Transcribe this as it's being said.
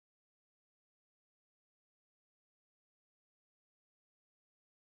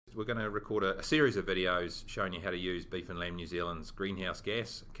we're going to record a series of videos showing you how to use Beef and Lamb New Zealand's greenhouse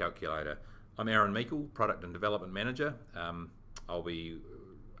gas calculator. I'm Aaron Meikle, Product and Development Manager. I'll be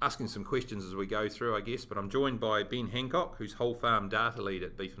asking some questions as we go through, I guess, but I'm joined by Ben Hancock, who's whole farm data lead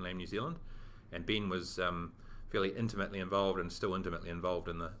at Beef and Lamb New Zealand, and Ben was fairly intimately involved and still intimately involved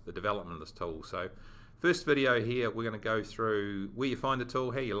in the development of this tool. So first video here, we're going to go through where you find the tool,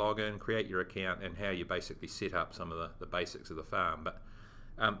 how you log in, create your account, and how you basically set up some of the basics of the farm. But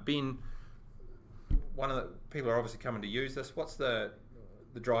Ben, one of the people are obviously coming to use this. What's the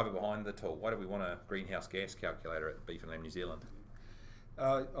driver behind the tool? Why do we want a greenhouse gas calculator at Beef and Lamb New Zealand?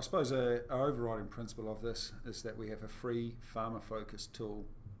 I suppose our overriding principle of this is that we have a free farmer-focused tool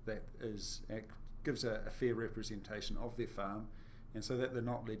that gives a fair representation of their farm, and so that they're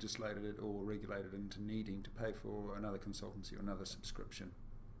not legislated or regulated into needing to pay for another consultancy or another subscription,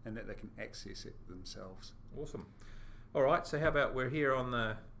 and that they can access it themselves. Awesome. All right, so how about we're here on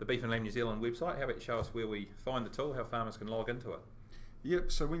the Beef and Lamb New Zealand website. How about you show us where we find the tool, how farmers can log into it? Yep,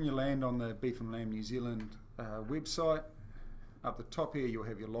 so when you land on the Beef and Lamb New Zealand website, up the top here you'll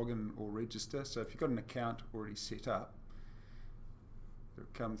have your login or register. So if you've got an account already set up, it'll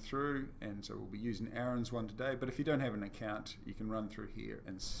come through, and so we'll be using Aaron's one today, but if you don't have an account you can run through here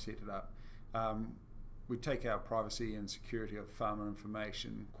and set it up. We take our privacy and security of farmer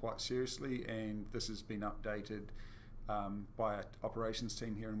information quite seriously, and this has been updated by our operations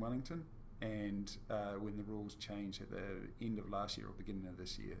team here in Wellington, and when the rules changed at the end of last year or beginning of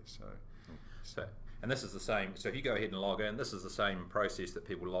this year. And this is the same, so if you go ahead and log in, this is the same process that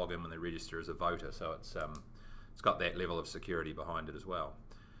people log in when they register as a voter, so it's got that level of security behind it as well.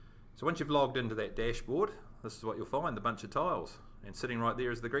 So once you've logged into that dashboard, this is what you'll find, the bunch of tiles, and sitting right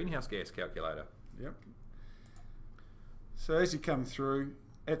there is the greenhouse gas calculator. Yep. So as you come through,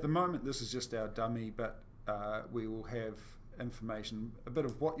 at the moment this is just our dummy, but we will have information, a bit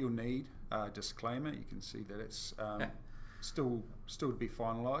of what you'll need, disclaimer, you can see that it's still to be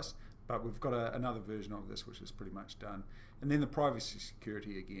finalised, but we've got another version of this which is pretty much done. And then the privacy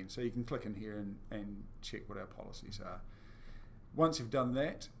security again, so you can click in here and check what our policies are. Once you've done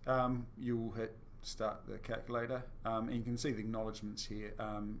that, you'll hit start the calculator, and you can see the acknowledgements here.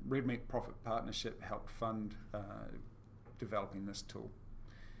 Red Meat Profit Partnership helped fund developing this tool.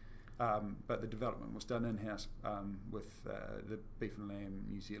 But the development was done in-house with the Beef and Lamb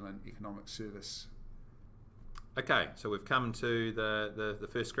New Zealand Economic Service. Okay, so we've come to the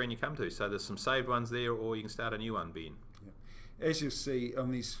first screen you come to. So there's some saved ones there, or you can start a new one, Ben. Yeah. As you'll see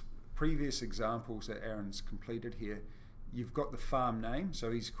on these previous examples that Aaron's completed here, you've got the farm name, so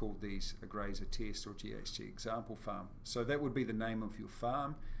he's called these a grazer test or GHG example farm. So that would be the name of your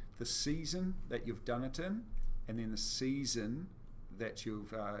farm, the season that you've done it in, and then the season that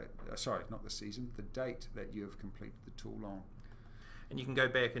you've, sorry, not the season, the date that you have completed the tool on. And you can go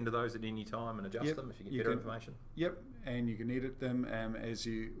back into those at any time and adjust them if you get better information? Yep, and you can edit them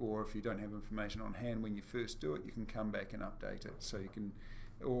or if you don't have information on hand when you first do it, you can come back and update it. So you can,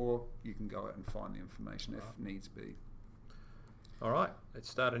 or you can go out and find the information if needs be. All right, let's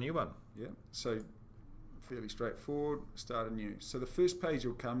start a new one. Yeah, so fairly straightforward, start a new. So the first page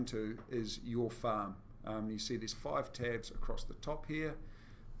you'll come to is your farm. You see there's 5 tabs across the top here.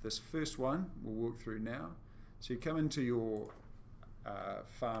 This first one we'll work through now. So you come into your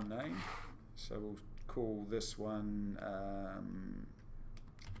farm name, so we'll call this one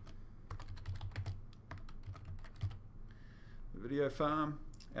the video farm.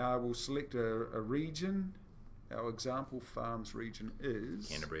 We'll select a region. Our example farms region is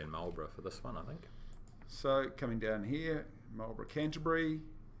Canterbury and Marlborough for this one, I think. So coming down here, Marlborough, Canterbury,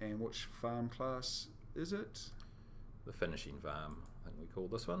 and which farm class is it? The finishing farm, I think we call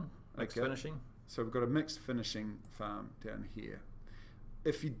this one. Mixed finishing. So we've got a mixed finishing farm down here.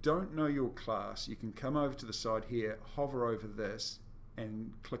 If you don't know your class, you can come over to the side here, hover over this,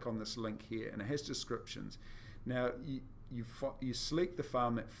 and click on this link here, and it has descriptions. Now you select the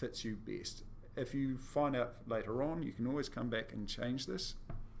farm that fits you best. If you find out later on, you can always come back and change this,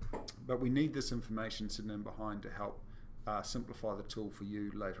 but we need this information sitting in behind to help simplify the tool for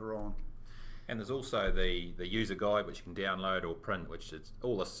you later on. And there's also the user guide which you can download or print, which is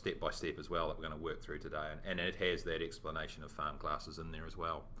all this step by step as well that we're going to work through today, and it has that explanation of farm classes in there as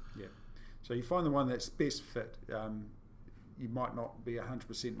well. Yeah, so you find the one that's best fit. You might not be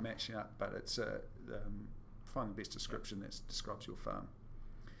 100% matching up, but it's find the best description that describes your farm.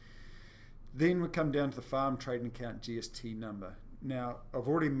 Then we come down to the farm trading account GST number. Now I've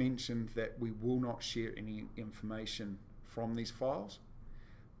already mentioned that we will not share any information from these files,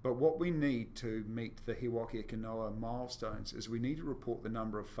 but what we need to meet the He Waka Eke Noa milestones is we need to report the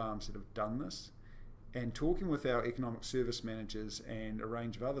number of farms that have done this, and talking with our economic service managers and a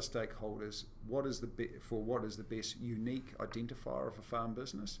range of other stakeholders, what is the best unique identifier of a farm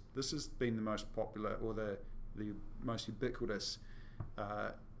business. This has been the most popular or the most ubiquitous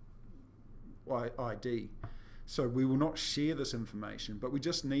ID. So we will not share this information, but we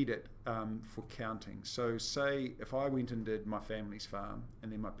just need it for counting. So say if I went and did my family's farm,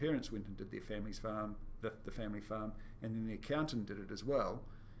 and then my parents went and did their family's farm, the family farm, and then the accountant did it as well,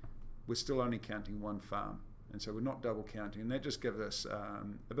 we're still only counting one farm. And so we're not double counting, and that just gives us a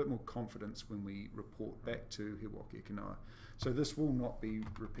bit more confidence when we report back to He Waka Eke Noa. So this will not be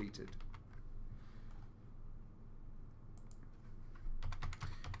repeated.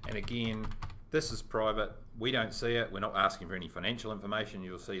 And again, this is private. We don't see it. We're not asking for any financial information.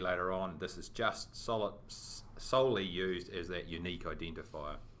 You'll see later on, this is just solely used as that unique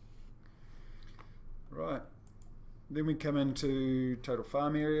identifier. Right. Then we come into total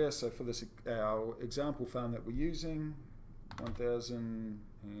farm area. So for this, our example farm that we're using,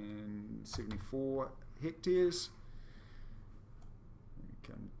 1,074 hectares. We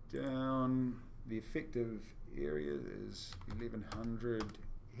come down. The effective area is 1,100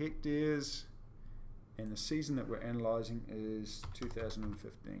 hectares, and the season that we're analysing is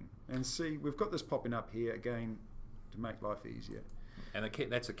 2015. And see, we've got this popping up here again to make life easier. And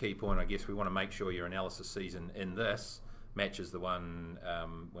that's a key point, I guess. We want to make sure your analysis season in this matches the one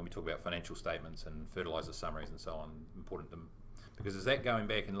when we talk about financial statements and fertiliser summaries and so on. Important to them. Because is that going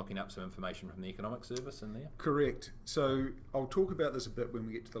back and looking up some information from the economic service in there? Correct. So I'll talk about this a bit when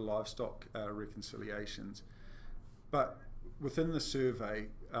we get to the livestock reconciliations. But within the survey,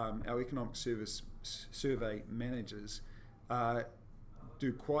 our economic service survey managers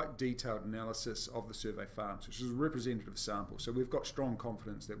do quite detailed analysis of the survey farms, which is a representative sample. So we've got strong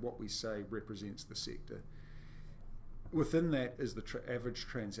confidence that what we say represents the sector. Within that is the average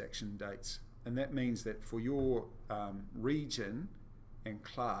transaction dates. And that means that for your region and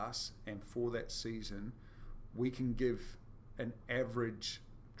class and for that season, we can give an average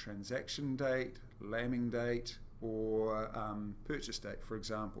transaction date, lambing date, or purchase date, for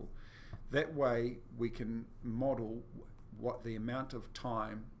example. That way we can model what the amount of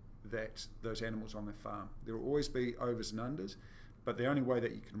time that those animals on the farm. There will always be overs and unders, but the only way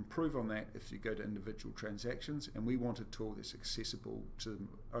that you can improve on that is if you go to individual transactions, and we want a tool that's accessible to the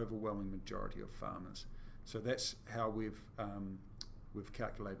overwhelming majority of farmers. So that's how we've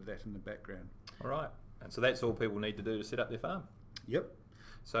calculated that in the background. All right, and so that's all people need to do to set up their farm. Yep.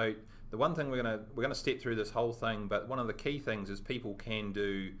 So the one thing we're gonna step through this whole thing, but one of the key things is people can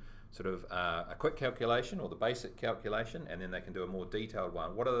do sort of a quick calculation or the basic calculation, and then they can do a more detailed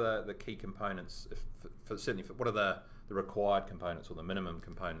one. What are the key components? What are the required components or the minimum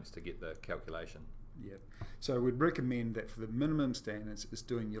components to get the calculation? Yeah. So we'd recommend that for the minimum standards is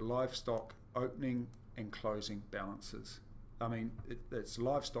doing your livestock opening and closing balances. I mean, it's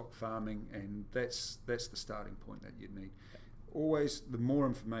livestock farming, and that's the starting point that you need. Always, the more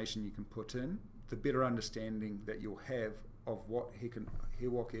information you can put in, the better understanding that you'll have of what He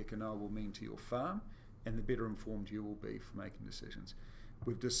Waka Eke Noa will mean to your farm, and the better informed you will be for making decisions.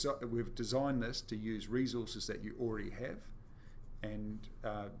 We've designed this to use resources that you already have, and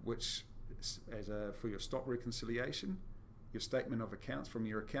which, for your stock reconciliation, your statement of accounts from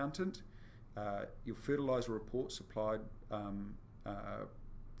your accountant, your fertiliser report supplied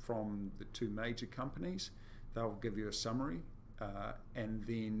from the two major companies. They'll give you a summary, and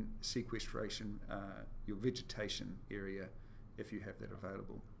then sequestration, your vegetation area, if you have that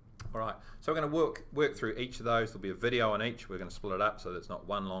available. All right, so we're going to work through each of those. There'll be a video on each. We're going to split it up so that it's not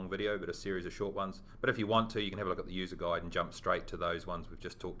one long video, but a series of short ones. But if you want to, you can have a look at the user guide and jump straight to those ones we've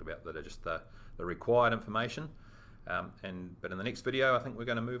just talked about that are just the required information. But in the next video, I think we're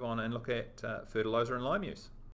going to move on and look at fertiliser and lime use.